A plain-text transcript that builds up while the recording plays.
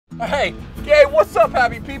Hey, what's up,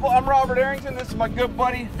 happy people? I'm Robert Arrington. This is my good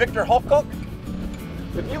buddy, Victor Hulkcock.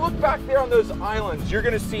 If you look back there on those islands, you're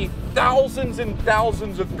gonna see thousands and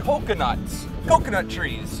thousands of coconut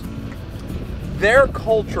trees. Their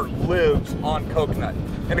culture lives on coconut.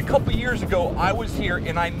 And a couple years ago, I was here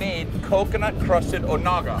and I made coconut crusted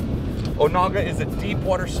Onaga. Onaga is a deep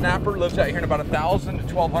water snapper, lives out here in about 1,000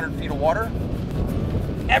 to 1,200 feet of water.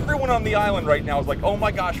 Everyone on the island right now is like, oh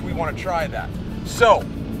my gosh, we want to try that. So,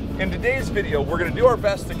 in today's video, we're gonna do our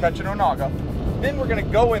best to catch an Onaga. Then we're gonna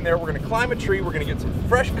go in there, we're gonna climb a tree, we're gonna get some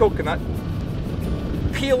fresh coconut,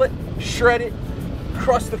 peel it, shred it,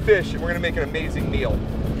 crust the fish, and we're gonna make an amazing meal.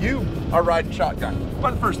 You are riding shotgun.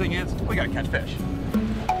 But the first thing is, we gotta catch fish.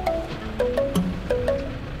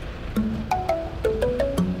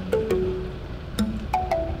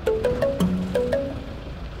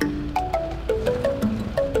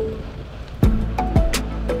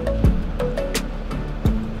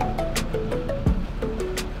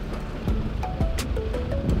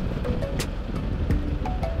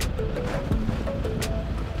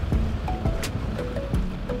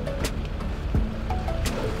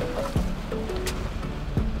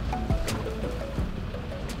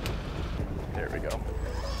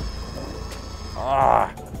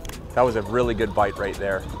 Ah, that was a really good bite right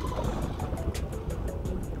there.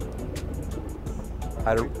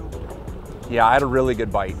 I had a really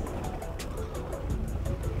good bite.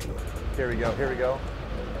 Here we go, here we go.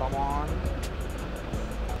 Come on.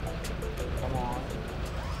 Come on.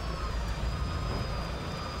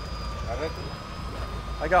 Got it?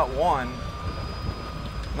 I got one.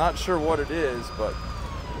 Not sure what it is, but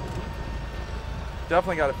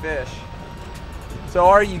definitely got a fish. So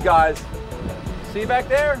are you guys? See back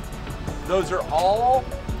there? Those are all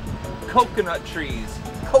coconut trees,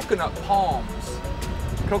 coconut palms.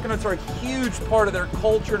 Coconuts are a huge part of their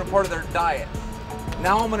culture and a part of their diet.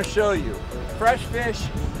 Now I'm gonna show you. Fresh fish,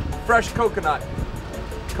 fresh coconut,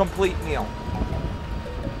 complete meal.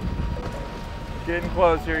 Getting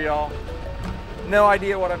close here, y'all. No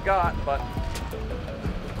idea what I've got, but.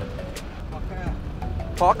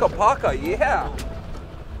 Paka, yeah.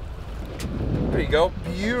 There you go,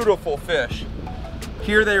 beautiful fish.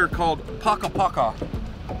 Here they are called paka.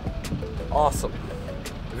 Awesome.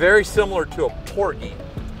 Very similar to a porgy.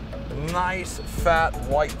 Nice, fat,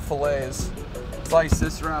 white fillets. Slice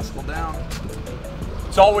this rascal down.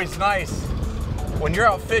 It's always nice when you're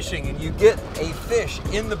out fishing and you get a fish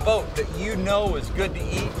in the boat that you know is good to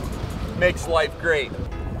eat. Makes life great.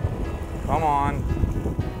 Come on.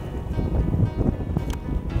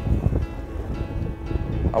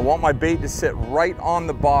 I want my bait to sit right on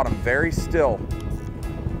the bottom, very still.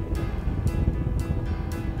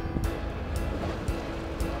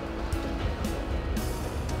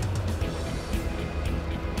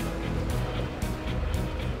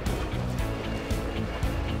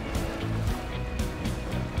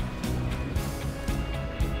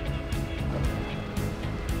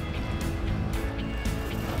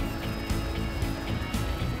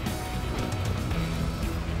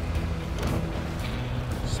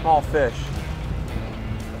 Small fish.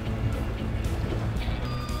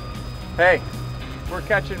 Hey, we're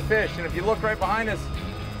catching fish, and if you look right behind us,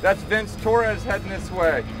 that's Vince Torres heading this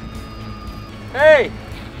way. Hey,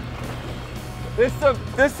 this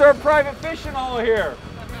is our private fishing hole here.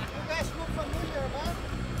 You guys look familiar, man.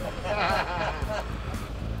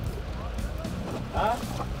 Huh?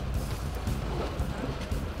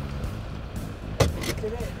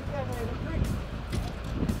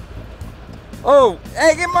 Oh,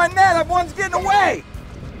 hey, get my net, one's getting away.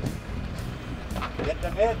 Get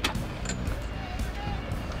the net.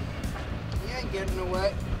 He ain't getting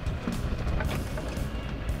away.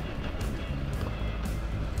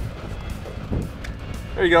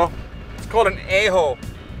 There you go. It's called an aho.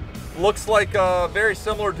 Looks like very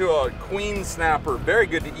similar to a queen snapper. Very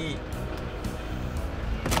good to eat.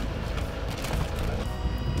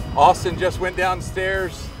 Austin just went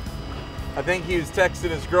downstairs. I think he was texting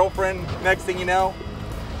his girlfriend. Next thing you know,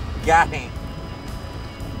 got him.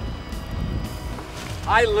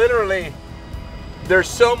 I literally, there's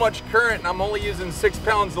so much current and I'm only using 6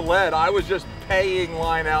 pounds of lead. I was just paying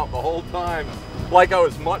line out the whole time like I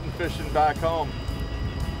was mutton fishing back home.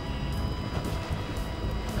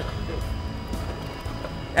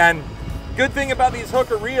 And good thing about these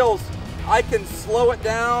hooker reels, I can slow it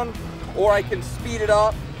down or I can speed it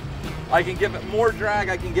up. I can give it more drag,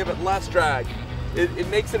 I can give it less drag. It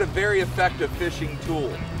makes it a very effective fishing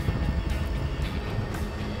tool.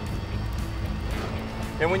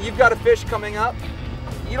 And when you've got a fish coming up,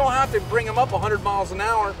 you don't have to bring them up 100 miles an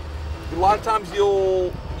hour. A lot of times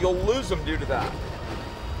you'll lose them due to that.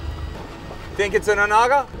 Think it's an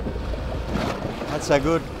Onaga? That's a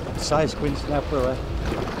good size queen snapper, right?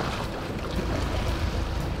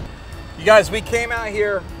 You guys, we came out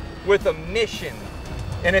here with a mission.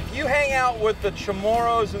 And if you hang out with the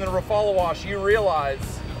Chamorros and the Rafalawash, you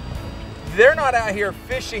realize they're not out here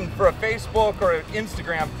fishing for a Facebook or an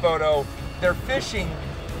Instagram photo. They're fishing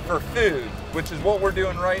for food, which is what we're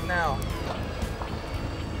doing right now.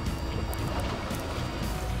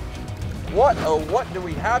 What do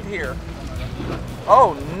we have here?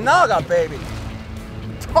 Oh, Naga, baby.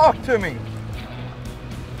 Talk to me.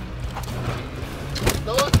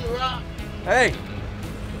 Hey.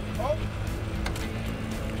 Oh.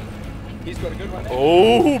 He's got a good one.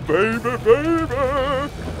 Oh, baby.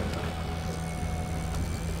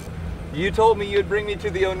 You told me you'd bring me to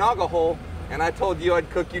the Onaga hole, and I told you I'd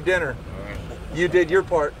cook you dinner. You did your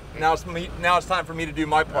part. Now it's time for me to do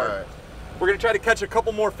my part. All right. We're gonna try to catch a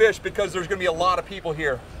couple more fish because there's gonna be a lot of people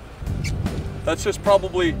here. That's just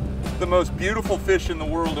probably the most beautiful fish in the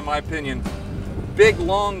world, in my opinion. Big,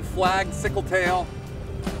 long, flagged sickle tail.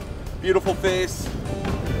 Beautiful face.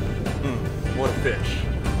 What a fish.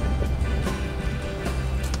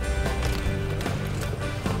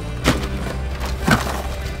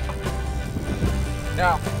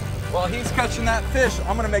 Now, while he's catching that fish,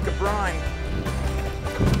 I'm gonna make a brine.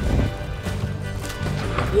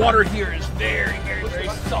 Water here is very, very, very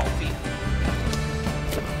salty.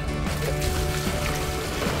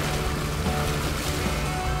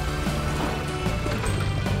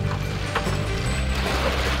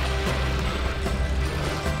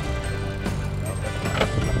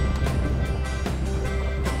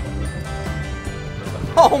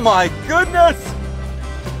 Oh my goodness!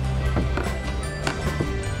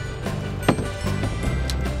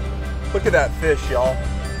 Look at that fish, y'all.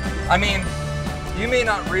 I mean, you may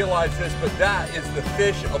not realize this, but that is the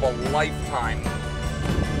fish of a lifetime.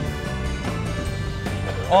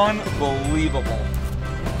 Unbelievable.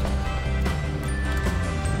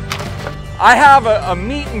 I have a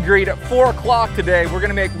meet and greet at 4 o'clock today. We're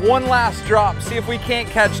gonna make one last drop, see if we can't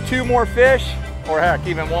catch 2 more fish, or heck,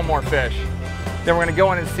 even 1 more fish. Then we're gonna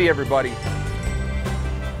go in and see everybody.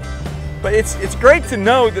 But it's great to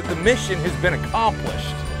know that the mission has been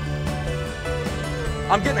accomplished.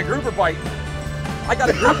 I'm getting a grouper bite. I got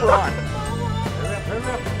a grouper on. Hurry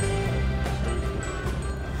up.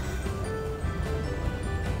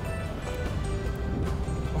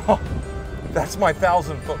 Oh, that's my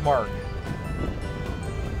 1,000-foot mark.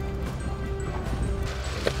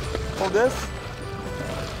 Hold this.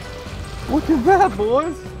 Look at that,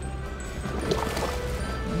 boys.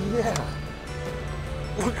 Yeah.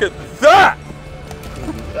 Look at that.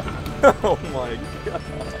 Oh my God.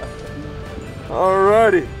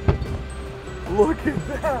 Alrighty. Look at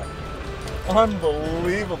that.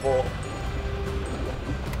 Unbelievable.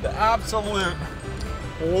 The absolute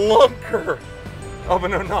lunker of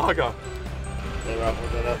an Onaga.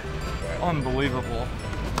 Unbelievable.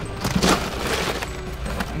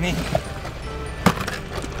 I mean,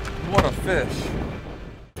 what a fish.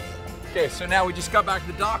 Okay, so now we just got back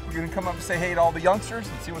to the dock. We're gonna come up and say hey to all the youngsters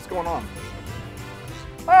and see what's going on.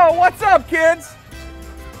 Oh, what's up, kids?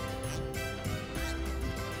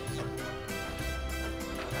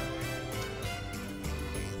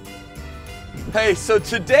 Hey, so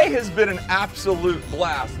today has been an absolute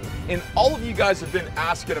blast. And all of you guys have been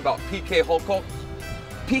asking about PK Holcomb.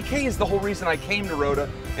 PK is the whole reason I came to Rhoda,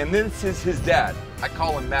 and this is his dad. I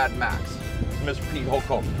call him Mad Max, Mr. Pete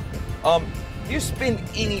Holcomb. You spend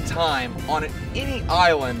any time on any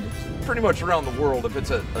island, pretty much around the world, if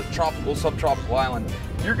it's a tropical, subtropical island,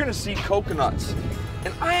 you're gonna see coconuts.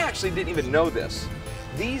 And I actually didn't even know this.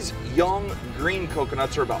 These young green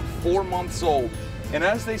coconuts are about 4 months old. And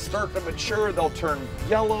as they start to mature, they'll turn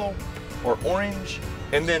yellow or orange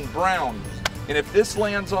and then brown. And if this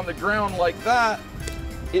lands on the ground like that,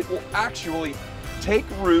 it will actually take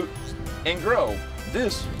root and grow.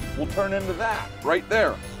 This will turn into that right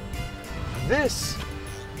there. This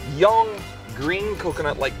young green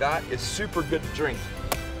coconut like that is super good to drink.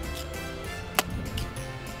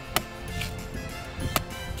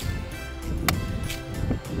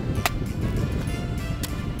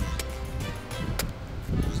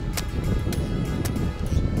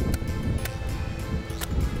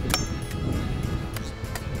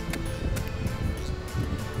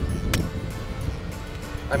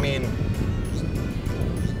 I mean,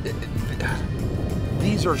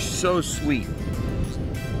 these are so sweet.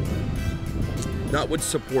 That would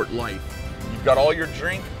support life. You've got all your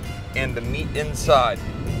drink and the meat inside.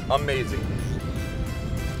 Amazing.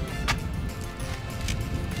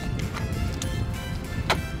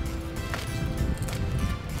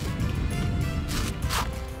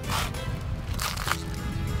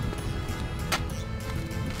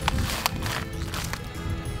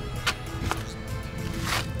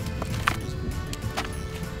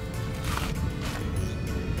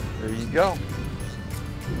 go.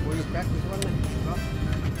 Will you practice one minute?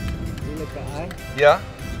 You look the eye. Yeah.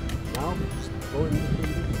 Now, go in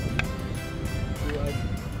between these. Two eyes.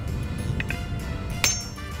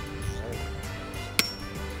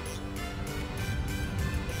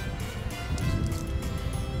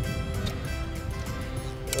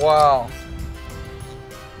 Wow.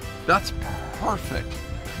 That's perfect.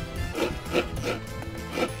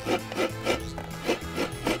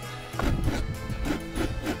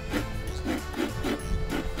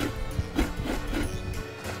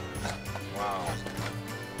 Wow.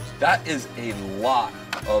 That is a lot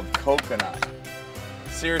of coconut.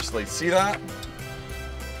 Seriously, see that?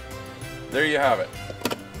 There you have it.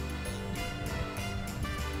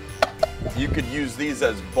 You could use these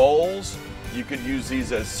as bowls. You could use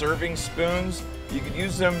these as serving spoons. You could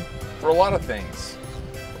use them for a lot of things.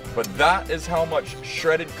 But that is how much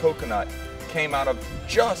shredded coconut came out of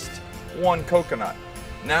just one coconut.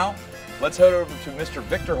 Now, let's head over to Mr.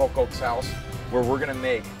 Victor Holcoke's house where we're gonna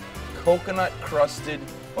make coconut crusted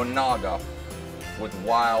onaga with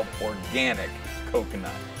wild organic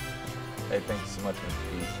coconut. Hey, thank you so much, Mr.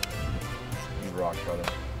 Pete. You rock, brother.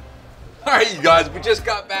 All right, you guys, we just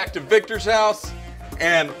got back to Victor's house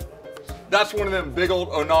and that's one of them big old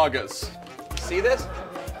onagas. See this?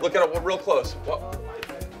 Look at it real close. What?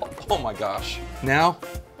 Oh my gosh. Now,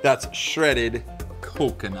 that's shredded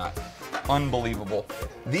coconut. Unbelievable.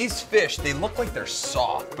 These fish, they look like they're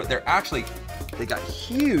soft, but they're actually, they got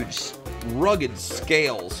huge, rugged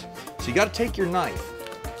scales. So you gotta take your knife,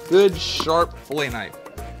 good sharp fillet knife,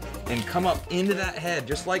 and come up into that head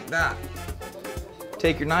just like that.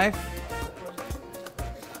 Take your knife,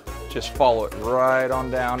 just follow it right on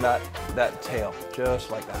down that tail, just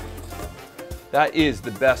like that. That is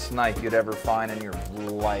the best knife you'd ever find in your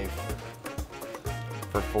life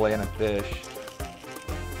for filleting a fish.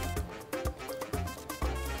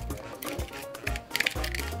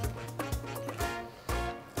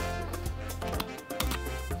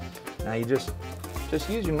 Now you just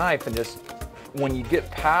use your knife and just, when you get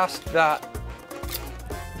past that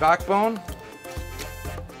backbone,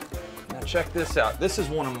 now check this out. This is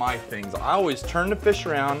one of my things. I always turn the fish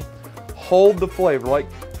around, hold the flavor like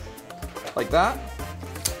that,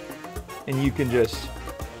 and you can just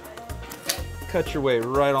cut your way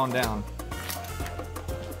right on down.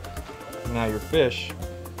 Now your fish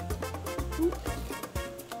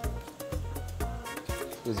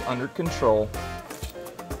is under control.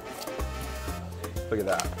 Look at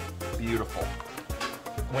that, beautiful.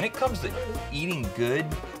 When it comes to eating good,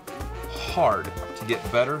 hard to get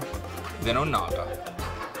better than onaga.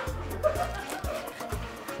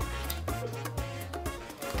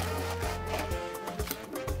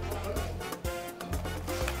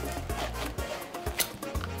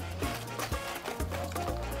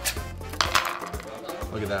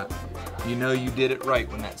 Look at that. You know you did it right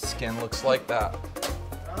when that skin looks like that.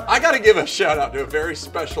 I gotta give a shout out to a very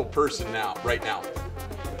special person right now.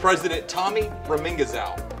 President Tommy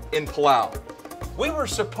Ramingazao in Palau. We were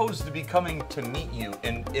supposed to be coming to meet you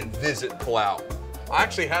and visit Palau. I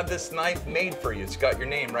actually had this knife made for you. It's got your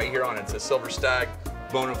name right here on it. It's a silver stag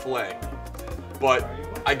bone and fillet. But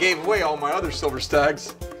I gave away all my other silver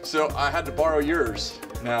stags, so I had to borrow yours.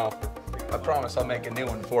 Now, I promise I'll make a new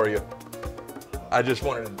one for you. I just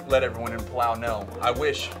wanted to let everyone in Palau know. I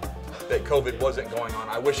wish that COVID wasn't going on.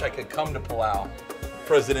 I wish I could come to Palau.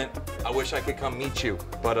 President, I wish I could come meet you,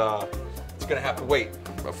 but it's gonna have to wait.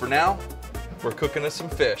 But for now, we're cooking us some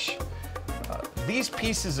fish. These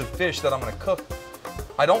pieces of fish that I'm gonna cook,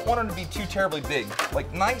 I don't want them to be too terribly big.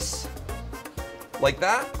 Like nice, like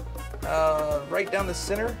that, right down the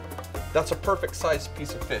center. That's a perfect sized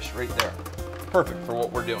piece of fish right there. Perfect for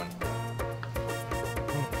what we're doing.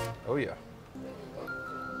 Oh yeah.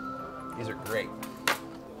 These are great.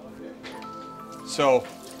 So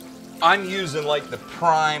I'm using like the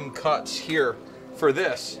prime cuts here for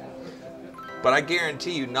this, but I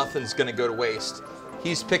guarantee you nothing's gonna go to waste.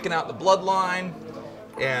 He's picking out the bloodline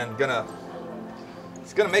and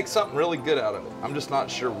he's gonna make something really good out of it. I'm just not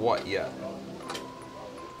sure what yet.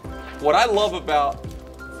 What I love about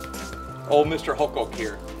old Mr. Holcoke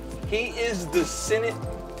here, he is the Senate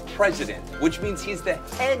president, which means he's the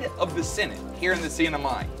head of the Senate here in the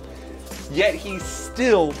CNMI. Yet he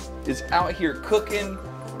still is out here cooking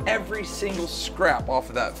every single scrap off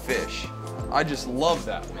of that fish. I just love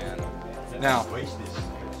that, man. Now,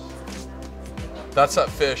 that's that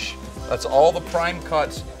fish. That's all the prime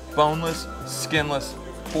cuts, boneless, skinless,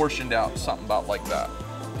 portioned out, something about like that.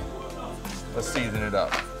 Let's season it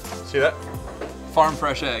up. See that? Farm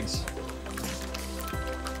fresh eggs.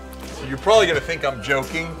 So you're probably gonna think I'm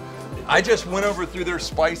joking. I just went over through their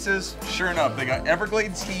spices. Sure enough, they got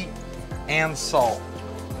Everglades heat, and salt.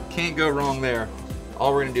 Can't go wrong there.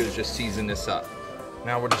 All we're gonna do is just season this up.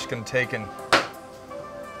 Now we're just gonna take and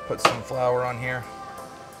put some flour on here.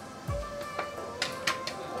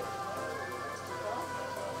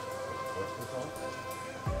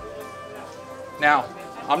 Now,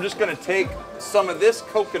 I'm just gonna take some of this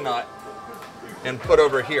coconut and put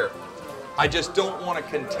over here. I just don't want to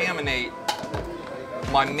contaminate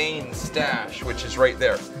my main stash, which is right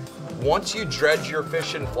there. Once you dredge your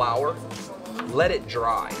fish in flour, let it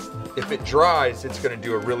dry. If it dries, it's gonna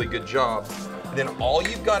do a really good job. Then all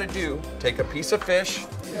you've gotta do, take a piece of fish,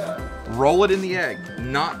 roll it in the egg,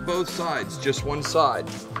 not both sides, just one side.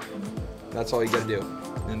 That's all you gotta do.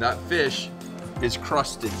 And that fish is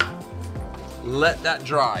crusted. Let that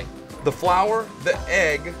dry. The flour, the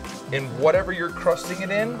egg, and whatever you're crusting it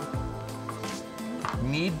in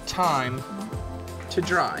need time to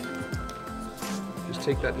dry. Just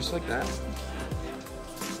take that just like that.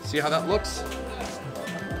 See how that looks?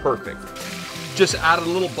 Perfect. Just add a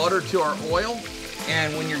little butter to our oil,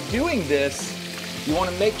 and when you're doing this, you want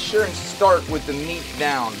to make sure and start with the meat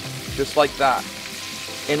down, just like that.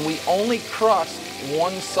 And we only crust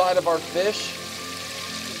one side of our fish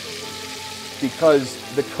because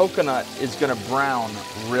the coconut is gonna brown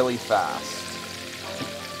really fast.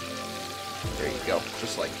 There you go,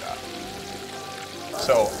 just like that.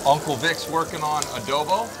 So Uncle Vic's working on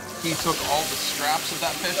adobo. He took all the scraps of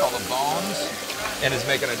that fish, all the bones, and is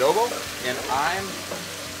making adobo. And I'm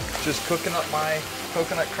just cooking up my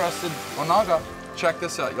coconut crusted onaga. Check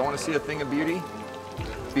this out, y'all wanna see a thing of beauty?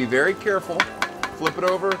 Be very careful, flip it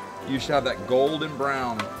over, you should have that golden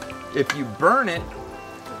brown. If you burn it,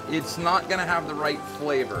 it's not gonna have the right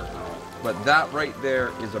flavor, but that right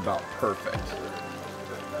there is about perfect.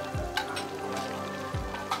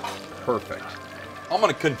 Perfect. I'm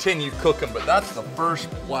gonna continue cooking, but that's the first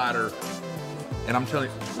platter. And I'm telling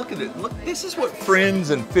you, look at it. Look, this is what friends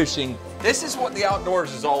and fishing, this is what the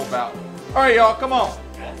outdoors is all about. All right, y'all, come on.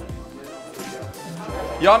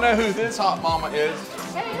 Y'all know who this hot mama is?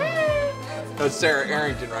 That's Sarah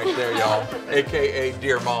Arrington right there, y'all, AKA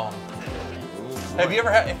Dear Mom. Have you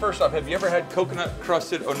ever had, first off, have you ever had coconut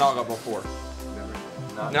crusted onaga before?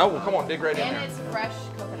 Never. No? Well, come on, dig right in there. And it's fresh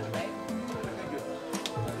coconut, right?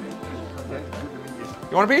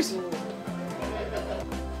 You want a piece?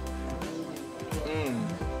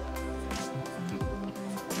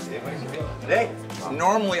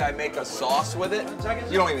 Normally I make a sauce with it.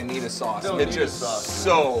 You don't even need a sauce. It's just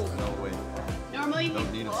so. Normally,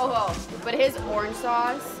 but his orange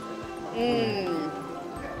sauce,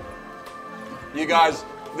 You guys,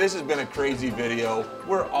 this has been a crazy video.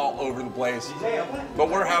 We're all over the place, but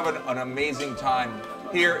we're having an amazing time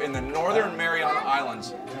here in the Northern Mariana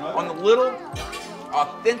Islands on the little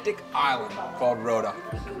authentic island called Rota.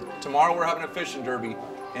 Tomorrow we're having a fishing derby,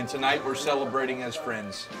 and tonight we're celebrating as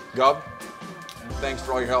friends. Gub, thanks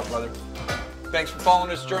for all your help, brother. Thanks for following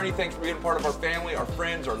this journey. Thanks for being part of our family, our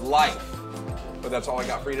friends, our life. But that's all I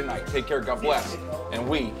got for you tonight. Take care, God bless. And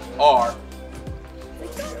we are...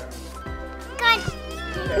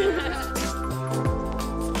 Good.